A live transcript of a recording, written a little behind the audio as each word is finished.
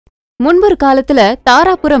முன்பொரு காலத்துல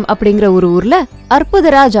தாராபுரம் அப்படிங்கிற ஒரு ஊர்ல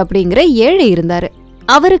அற்புதராஜ் அப்படிங்கிற ஏழை இருந்தாரு.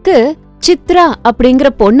 அவருக்கு சித்ரா அப்படிங்கிற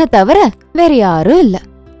பொண்ண தவிர வேற யாரும் இல்ல.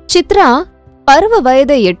 சித்ரா பருவ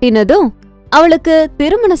வயதை எட்டினதும் அவளுக்கு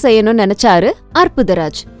திருமணம் செய்யணும்னு நினைச்சாரு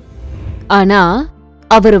அற்புதராஜ். ஆனா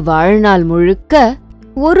அவரு வாழ்நாள் முழுக்க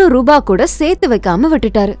 ₹1 கூட சேர்த்து வைக்காம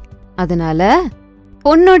விட்டுட்டாரு. அதனால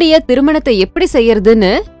பொண்ணுடைய திருமணத்தை எப்படி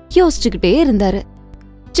செய்யறதுன்னு யோசிச்சுக்கிட்டே இருந்தாரு.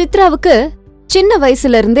 சித்ராவுக்கு சின்ன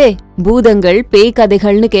வயசுல இருந்தே பூதங்கள் பேய்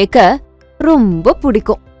கதைகள்னு கேட்க ரொம்ப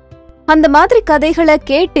பிடிக்கும். அந்த மாதிரி கதைகளை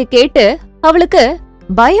கேட்டு கேட்டு அவளுக்கு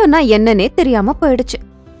பயம்னா என்னன்னே தெரியாம போயிடுச்சு.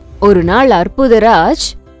 ஒரு நாள் அற்புதராஜ்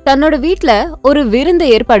தன்னோட வீட்ல ஒரு விருந்து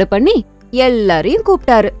ஏற்பாடு பண்ணி எல்லாரையும்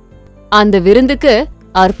கூப்பிட்டாரு. அந்த விருந்துக்கு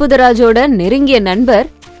அற்புதராஜோட நெருங்கிய நண்பர்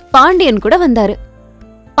பாண்டியன் கூட வந்தாரு.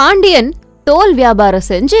 பாண்டியன் தோல் வியாபாரம்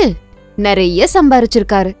செஞ்சு நிறைய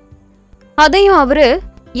சம்பாரிச்சிருக்காரு. அதையும் அவரு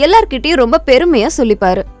எல்லார்கிட்டயும் ரொம்ப பெருமையா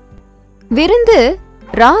சொல்லிப்பாரு. விருந்து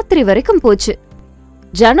ராத்திரி வரைக்கும் போச்சு.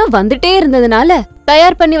 ஜனம் வந்துட்டே இருந்ததுனால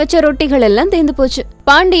தயார் பண்ணி வச்ச ரொட்டிகள் எல்லாம் தேய்ந்து போச்சு.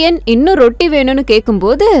 பாண்டியன் இன்னும் ரொட்டி வேணும்னு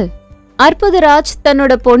கேக்கும்போது அற்புதராஜ்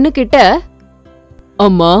தன்னோட பொண்ணு கிட்ட,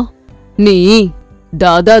 அம்மா, நீ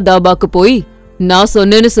தாதா தாபாக்கு போய் நான்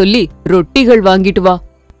சொன்னேன்னு சொல்லி ரொட்டிகள் வாங்கிட்டு வா.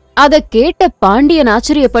 அத கேட்ட பாண்டியன்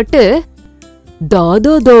ஆச்சரியப்பட்டு,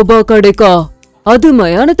 தாதா தாபா கடைக்கா? அது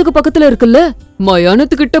மயானத்துக்கு பக்கத்துல இருக்குல்ல,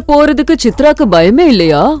 மயானத்துக்கிட்ட போறதுக்கு சித்ராக்கு பயமே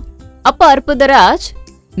இல்லையா? அப்ப அற்புதராஜ்,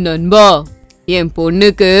 நண்பா, என்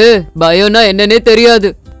பொண்ணுக்கு பயம்னா என்னன்னே தெரியாது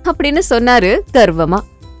அப்படின்னு சொன்னாரு கர்வமா.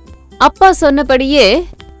 அப்பா சொன்னபடியே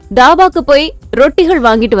தாபாக்கு போய் ரொட்டிகள்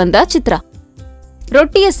வாங்கிட்டு வந்தா சித்ரா.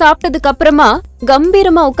 ரொட்டிய சாப்பிட்டதுக்கு அப்புறமா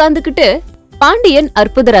கம்பீரமா உட்கார்ந்துகிட்டு பாண்டியன்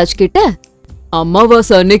அற்புதராஜ் கிட்ட,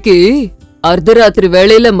 அம்மாவாசை அன்னைக்கு அர்த்தராத்திரி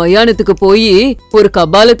வேளையில மயானத்துக்கு போய் ஒரு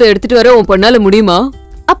கபாலத்தை எடுத்துட்டு வர உன் பொண்ணால முடியுமா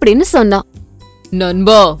அப்படின்னு சொன்னான்.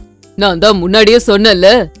 நண்பா, நான் தான் முன்னாடியே சொன்னல,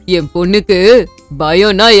 என் பொண்ணுக்கு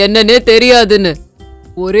பயம்னா என்னன்னே தெரியாதுன்னு.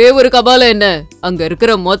 ஒரே ஒரு கபாலம் என்ன, அங்க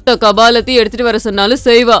இருக்கிற மொத்த கபாலத்தையும் எடுத்துட்டு வர சொன்னாலும்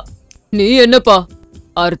செய்வா. நீ என்னப்பா,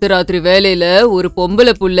 அர்த்தராத்திரி வேலையில ஒரு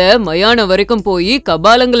பொம்பளை புள்ள மயானம் வரைக்கும் போய்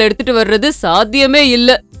கபாலங்களை எடுத்துட்டு வர்றது சாத்தியமே இல்ல.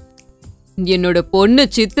 என்னோட பொண்ணு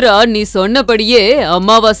சித்ரா நீ சொன்னபடியே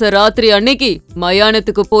அமாவாசை ராத்திரி அன்னைக்கு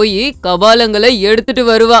மயானத்துக்கு போய் கபாலங்களை எடுத்துட்டு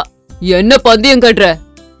வருவா. என்ன பந்தயம் கட்டுற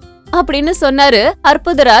அப்படின்னு சொன்னாரு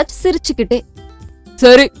அற்புதராஜ் சிரிச்சுக்கிட்டே.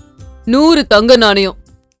 சரி, 100 தங்க நாணயம்.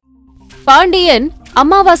 பாண்டியன்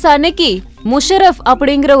அமாவாசை அன்னைக்கு முஷரப்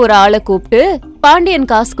அப்படிங்கிற ஒரு ஆளை கூப்பிட்டு பாண்டியன்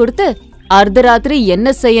காசு கொடுத்து அர்த்தராத்திரி என்ன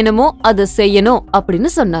செய்யணுமோ அதை செய்யணும் அப்படின்னு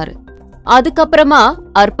சொன்னாரு. அதுக்கப்புறமா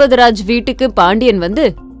அற்புதராஜ் வீட்டுக்கு பாண்டியன் வந்து,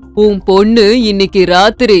 உன் பொண்ணு இன்னைக்கு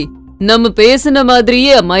ராத்திரி நம்ம பேசின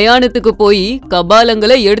மாதிரியே மயானத்துக்கு போய்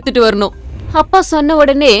கபாலங்களை எடுத்துட்டு வரணும். அப்பா சொன்ன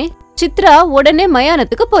உடனே சித்ரா உடனே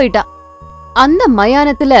மயானத்துக்கு போயிட்டா. அந்த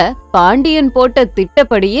மயானத்துல பாண்டியன் போட்ட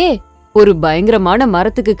திட்டப்படியே ஒரு பயங்கரமான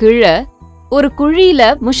மரத்துக்கு கீழே ஒரு குழியில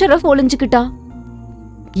முஷரப் ஒளிஞ்சுக்கிட்டான்.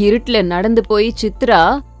 இருட்டுல நடந்து போய் சித்ரா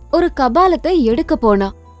ஒரு கபாலத்தை எடுக்க போனா.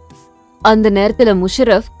 அந்த நேரத்துல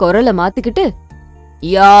முஷரப் குரலை மாத்திக்கிட்டு,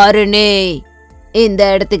 யாருனே, இந்த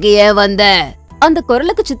இடத்துக்கு ஏன் வந்த? அந்த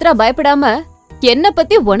குரலுக்கு சித்ரா பயப்படாம, என்ன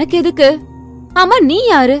பத்தி உனக்கு எதுக்கு? ஆமா, நீ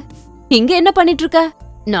யாரு? இங்க என்ன பண்ணிட்டு இருக்க?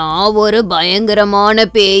 நான் ஒரு பயங்கரமான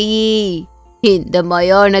பேயி. இந்த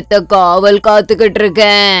மயானத்தை காவல் காத்துக்கிட்டு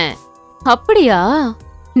இருக்கேன். அப்படியா?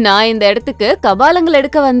 நான் இந்த இடத்துக்கு கபாலங்கள்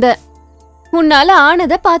எடுக்க வந்தேன். உன்னால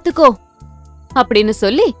ஆனத பாத்துக்கோ அப்படின்னு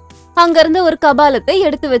சொல்லி அங்கிருந்து ஒரு கபாலத்தை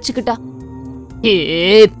எடுத்து வச்சுக்கிட்டா. ஏ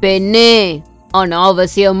பெண்ணே,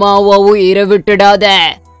 அனாவசியமா உயிரை விட்டுடாத.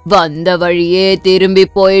 வந்த வழியே திரும்பி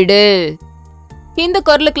போயிடு. இந்த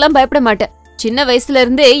குரலுக்கெல்லாம் பயப்பட மாட்டேன். சின்ன வயசுல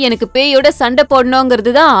இருந்தே எனக்கு பேயோட சண்டை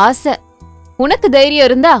போடணுங்கிறது தான் ஆசை. உனக்கு தைரியம்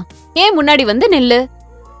இருந்தா ஏன் முன்னாடி வந்து நில்லு.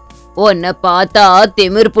 உன்னை பார்த்தா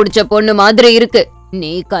திமிர் புடிச்ச பொண்ணு மாதிரி இருக்கு.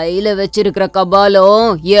 நீ கையில வச்சிருக்கிற கபாலம்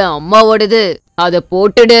என் அம்மாவோடது, அத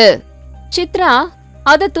போட்டுடு. சித்ரா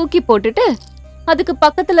அத தூக்கி போட்டுட்டு அதுக்கு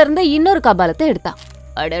பக்கத்துல இருந்த இன்னொரு கபாலத்தை எடுத்தா.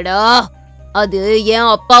 அடடா, அது என்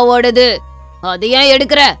அப்பாவோடது, அத ஏன்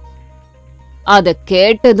எடுக்கிற? அத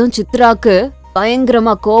கேட்டதும் சித்ராக்கு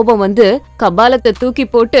பயங்கரமா கோபம் வந்து கபாலத்தை தூக்கி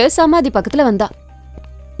போட்டு சமாதி பக்கத்துல வந்தா.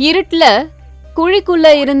 இருட்டுல குழிக்குள்ள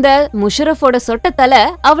இருந்த முஷரஃபோட சொட்ட தலை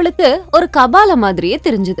அவளுக்கு ஒரு கபால மாதிரியே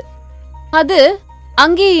தெரிஞ்சது. அது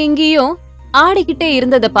அங்கேயும் இங்கேயும் ஆடிக்கிட்டே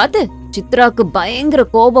இருந்தத பார்த்து சித்ராக்கு பயங்கர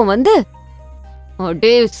கோபம் வந்து,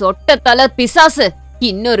 அடே சொட்ட தலை பிசாசு,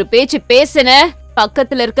 இன்னொரு பேச்சு பேசுன,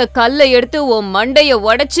 பக்கத்துல இருக்க கல்லை எடுத்து உன் மண்டைய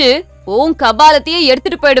உடைச்சு உன் கபாலத்தையே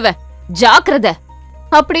எடுத்துட்டு போயிடுவேன், ஜாக்கிரதை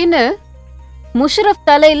அப்படின்னு முஷரஃப்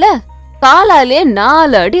தலையில காலாலே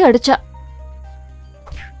 4 அடி அடிச்சா.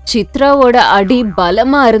 சித்ராவோட அடி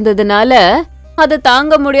பலமா இருந்ததுனால அத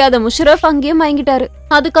தாங்க முடியாத முஷரப் அங்கேயே மயங்கிட்டாரு.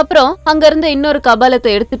 அதுக்கப்புறம் அங்க இருந்த இன்னொரு கபாலத்தை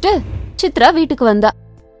எடுத்துட்டு சித்ரா வீட்டுக்கு வந்தா.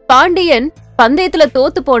 பாண்டியன் பந்தயத்துல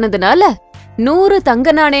தோத்து போனதுனால 100 தங்க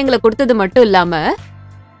நாணயங்களை கொடுத்தது மட்டும் இல்லாம,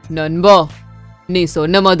 நண்பா, நீ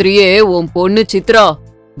சொன்ன மாதிரியே உன் பொண்ணு சித்ரா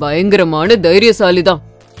பயங்கரமான தைரியசாலிதான்.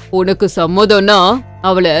 உனக்கு சம்மதம்னா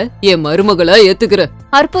அவளை என் மருமகளா ஏத்துக்கிற.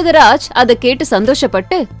 அற்புதராஜ் அதை கேட்டு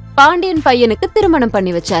சந்தோஷப்பட்டு பாண்டியன் பையனுக்கு திருமணம்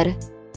பண்ணி வச்சாரு.